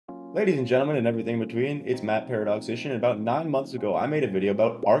Ladies and gentlemen and everything in between, it's Matt Paradoxician, and about 9 months ago I made a video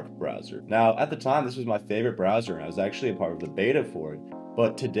about Arc browser. Now, at the time this was my favorite browser and I was actually a part of the beta for it,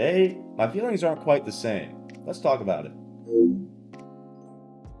 but today my feelings aren't quite the same. Let's talk about it.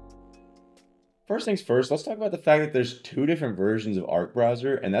 First things first, let's talk about the fact that there's two different versions of Arc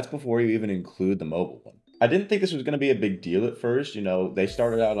browser, and that's before you even include the mobile one. I didn't think this was going to be a big deal at first. They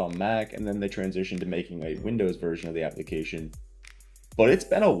started out on Mac and then they transitioned to making a Windows version of the application. But it's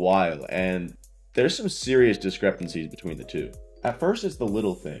been a while, and there's some serious discrepancies between the two. At first, it's the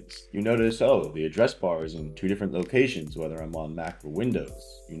little things. You notice, oh, the address bar is in two different locations, whether I'm on Mac or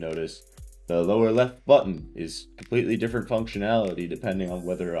Windows. You notice the lower left button is completely different functionality depending on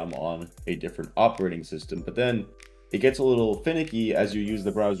whether I'm on a different operating system. But then it gets a little finicky as you use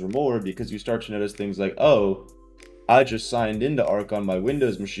the browser more because you start to notice things like, oh, I just signed into Arc on my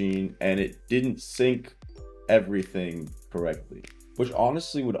Windows machine and it didn't sync everything correctly. Which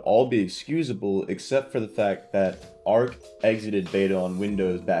honestly would all be excusable except for the fact that Arc exited beta on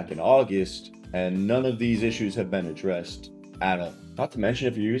Windows back in August, and none of these issues have been addressed at all. Not to mention,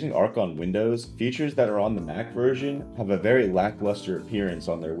 if you're using Arc on Windows, features that are on the Mac version have a very lackluster appearance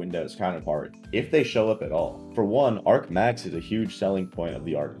on their Windows counterpart, if they show up at all. For one, Arc Max is a huge selling point of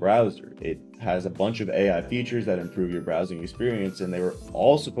the Arc browser. It has a bunch of AI features that improve your browsing experience, and they were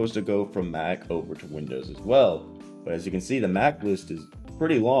all supposed to go from Mac over to Windows as well. But as you can see, the Mac list is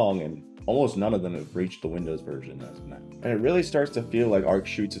pretty long and almost none of them have reached the Windows version as of now. And it really starts to feel like Arc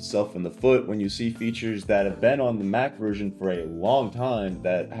shoots itself in the foot when you see features that have been on the Mac version for a long time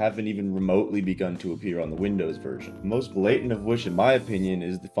that haven't even remotely begun to appear on the Windows version. The most blatant of which, in my opinion,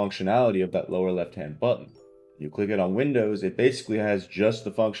 is the functionality of that lower left-hand button. You click it on Windows, it basically has just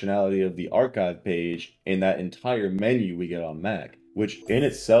the functionality of the archive page in that entire menu we get on Mac, which in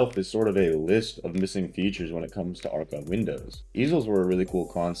itself is sort of a list of missing features when it comes to Arc on Windows. Easels were a really cool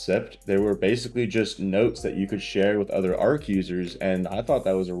concept. They were basically just notes that you could share with other Arc users, and I thought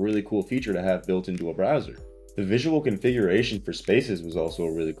that was a really cool feature to have built into a browser. The visual configuration for spaces was also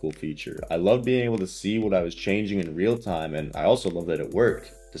a really cool feature. I loved being able to see what I was changing in real time, and I also loved that it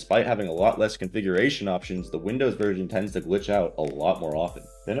worked. Despite having a lot less configuration options, the Windows version tends to glitch out a lot more often.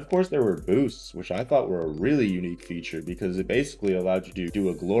 Then of course there were boosts, which I thought were a really unique feature because it basically allowed you to do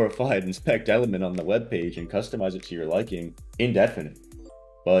a glorified inspect element on the web page and customize it to your liking indefinitely.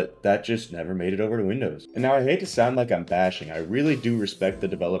 But that just never made it over to Windows. And now I hate to sound like I'm bashing, I really do respect the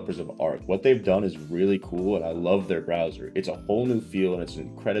developers of Arc. What they've done is really cool and I love their browser. It's a whole new feel and it's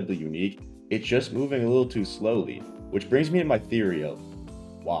incredibly unique. It's just moving a little too slowly, which brings me to my theory of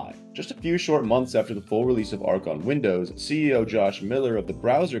why. Just a few short months after the full release of Arc on Windows, CEO Josh Miller of the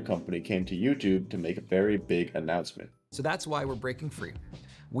browser company came to YouTube to make a very big announcement. So that's why we're breaking free.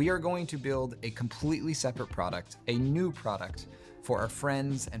 We are going to build a completely separate product, a new product for our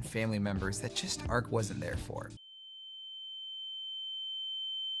friends and family members that just Arc wasn't there for.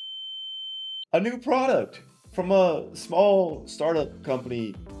 A new product from a small startup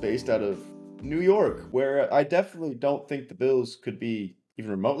company based out of New York, where I definitely don't think the bills could be even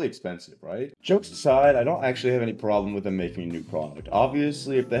remotely expensive, right? Jokes aside, I don't actually have any problem with them making a new product.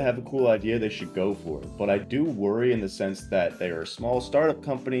 Obviously, if they have a cool idea, they should go for it. But I do worry in the sense that they are a small startup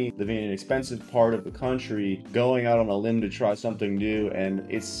company living in an expensive part of the country, going out on a limb to try something new, and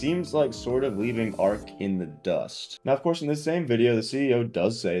it seems like sort of leaving Arc in the dust. Now, of course, in this same video, the CEO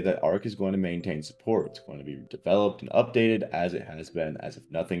does say that Arc is going to maintain support. It's going to be developed and updated as it has been, as if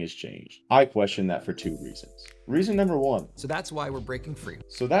nothing has changed. I question that for two reasons. Reason number one. So that's why we're breaking free.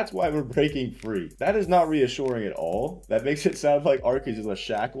 That is not reassuring at all. That makes it sound like Arc is the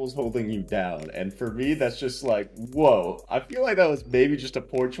shackles holding you down. And for me, that's just like, whoa. I feel like that was maybe just a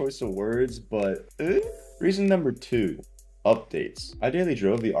poor choice of words, but Reason number two. Updates. I daily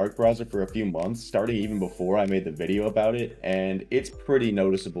drove the Arc browser for a few months, starting even before I made the video about it, and it's pretty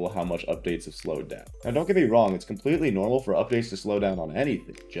noticeable how much updates have slowed down. Now don't get me wrong, it's completely normal for updates to slow down on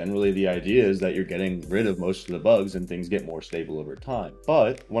anything. Generally the idea is that you're getting rid of most of the bugs and things get more stable over time.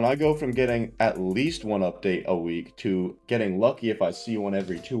 But when I go from getting at least one update a week to getting lucky if I see one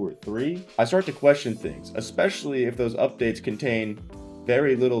every 2 or 3, I start to question things, especially if those updates contain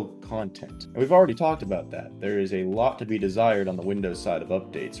very little content. And we've already talked about that. There is a lot to be desired on the Windows side of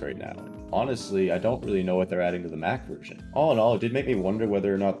updates right now. Honestly, I don't really know what they're adding to the Mac version. All in all, it did make me wonder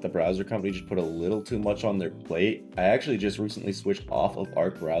whether or not the browser company just put a little too much on their plate. I actually just recently switched off of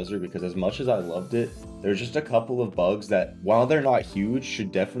Arc browser because as much as I loved it, there's just a couple of bugs that, while they're not huge,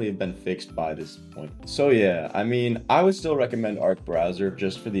 should definitely have been fixed by this point. So yeah, I mean, I would still recommend Arc browser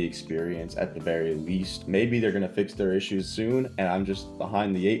just for the experience at the very least. Maybe they're gonna fix their issues soon, and I'm just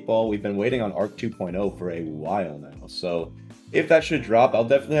behind the 8 ball. We've been waiting on Arc 2.0 for a while now, so If that should drop, I'll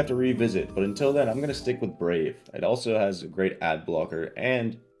definitely have to revisit, but until then, I'm going to stick with Brave. It also has a great ad blocker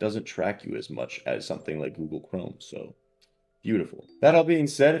and doesn't track you as much as something like Google Chrome, so beautiful. That all being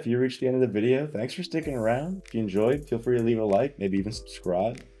said, if you reached the end of the video, thanks for sticking around. If you enjoyed, feel free to leave a like, maybe even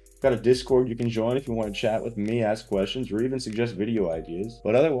subscribe. Got a Discord you can join if you want to chat with me, ask questions, or even suggest video ideas.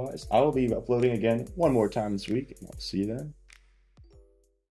 But otherwise, I will be uploading again one more time this week, and I'll see you then.